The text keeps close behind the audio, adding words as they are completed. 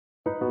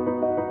One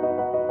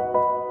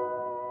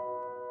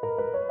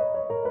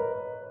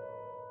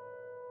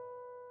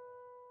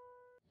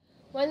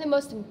of the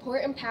most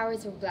important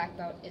powers of a black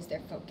belt is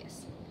their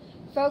focus.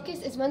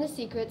 Focus is one of the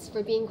secrets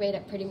for being great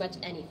at pretty much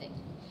anything.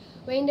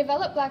 When you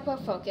develop black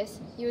belt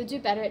focus, you will do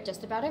better at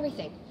just about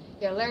everything.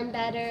 You'll learn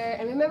better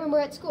and remember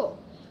more at school.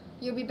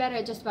 You'll be better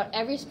at just about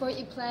every sport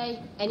you play,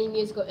 any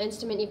musical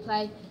instrument you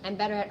play, and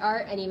better at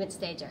art and even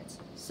stage arts.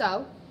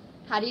 So,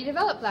 how do you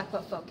develop black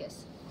belt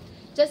focus?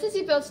 Just as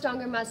you build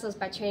stronger muscles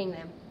by training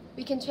them,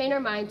 we can train our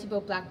mind to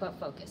build black belt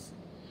focus.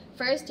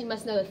 First, you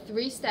must know the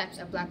 3 steps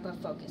of black belt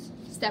focus.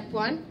 Step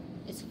 1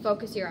 is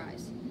focus your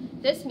eyes.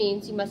 This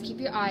means you must keep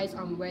your eyes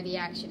on where the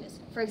action is.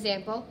 For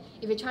example,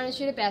 if you're trying to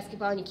shoot a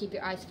basketball and you keep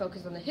your eyes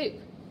focused on the hoop.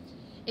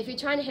 If you're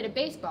trying to hit a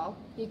baseball,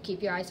 you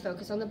keep your eyes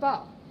focused on the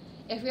ball.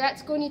 If you're at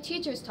school and your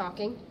teacher is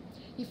talking,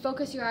 you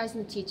focus your eyes on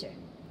the teacher.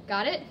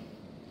 Got it?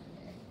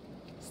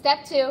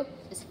 Step 2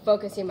 is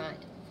focus your mind.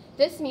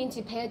 This means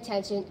you pay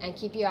attention and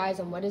keep your eyes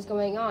on what is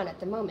going on at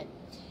the moment.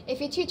 If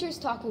your teacher is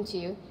talking to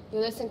you, you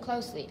listen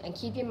closely and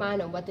keep your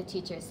mind on what the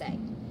teacher is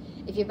saying.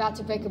 If you're about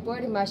to break a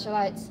board in martial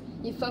arts,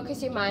 you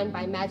focus your mind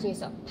by imagining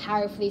yourself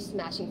powerfully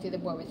smashing through the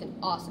board with an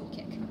awesome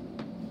kick.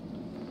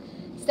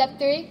 Step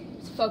 3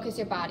 is focus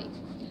your body.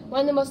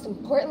 One of the most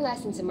important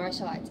lessons in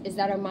martial arts is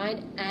that our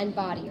mind and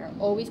body are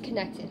always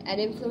connected and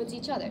influence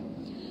each other.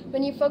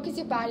 When you focus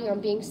your body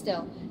on being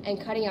still and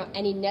cutting out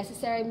any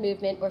necessary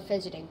movement or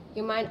fidgeting,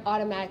 your mind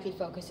automatically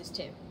focuses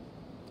too.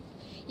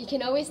 You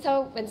can always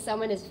tell when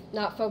someone is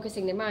not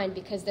focusing their mind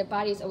because their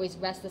body is always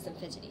restless and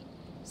fidgety.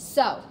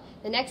 So,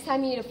 the next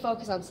time you need to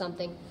focus on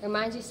something,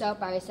 remind yourself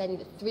by reciting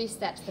the 3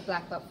 steps to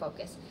black belt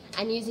focus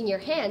and using your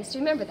hands to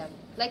remember them,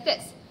 like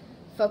this.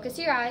 Focus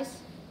your eyes,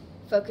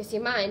 focus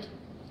your mind,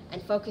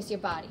 and focus your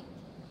body.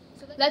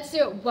 So let's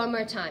do it one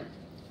more time.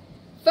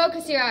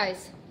 Focus your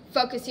eyes,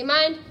 focus your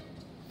mind,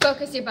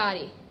 focus your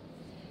body.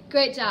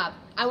 Great job.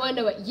 I want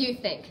to know what you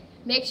think.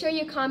 Make sure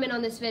you comment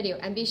on this video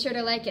and be sure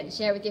to like it and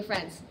share it with your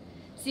friends.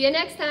 See you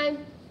next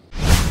time.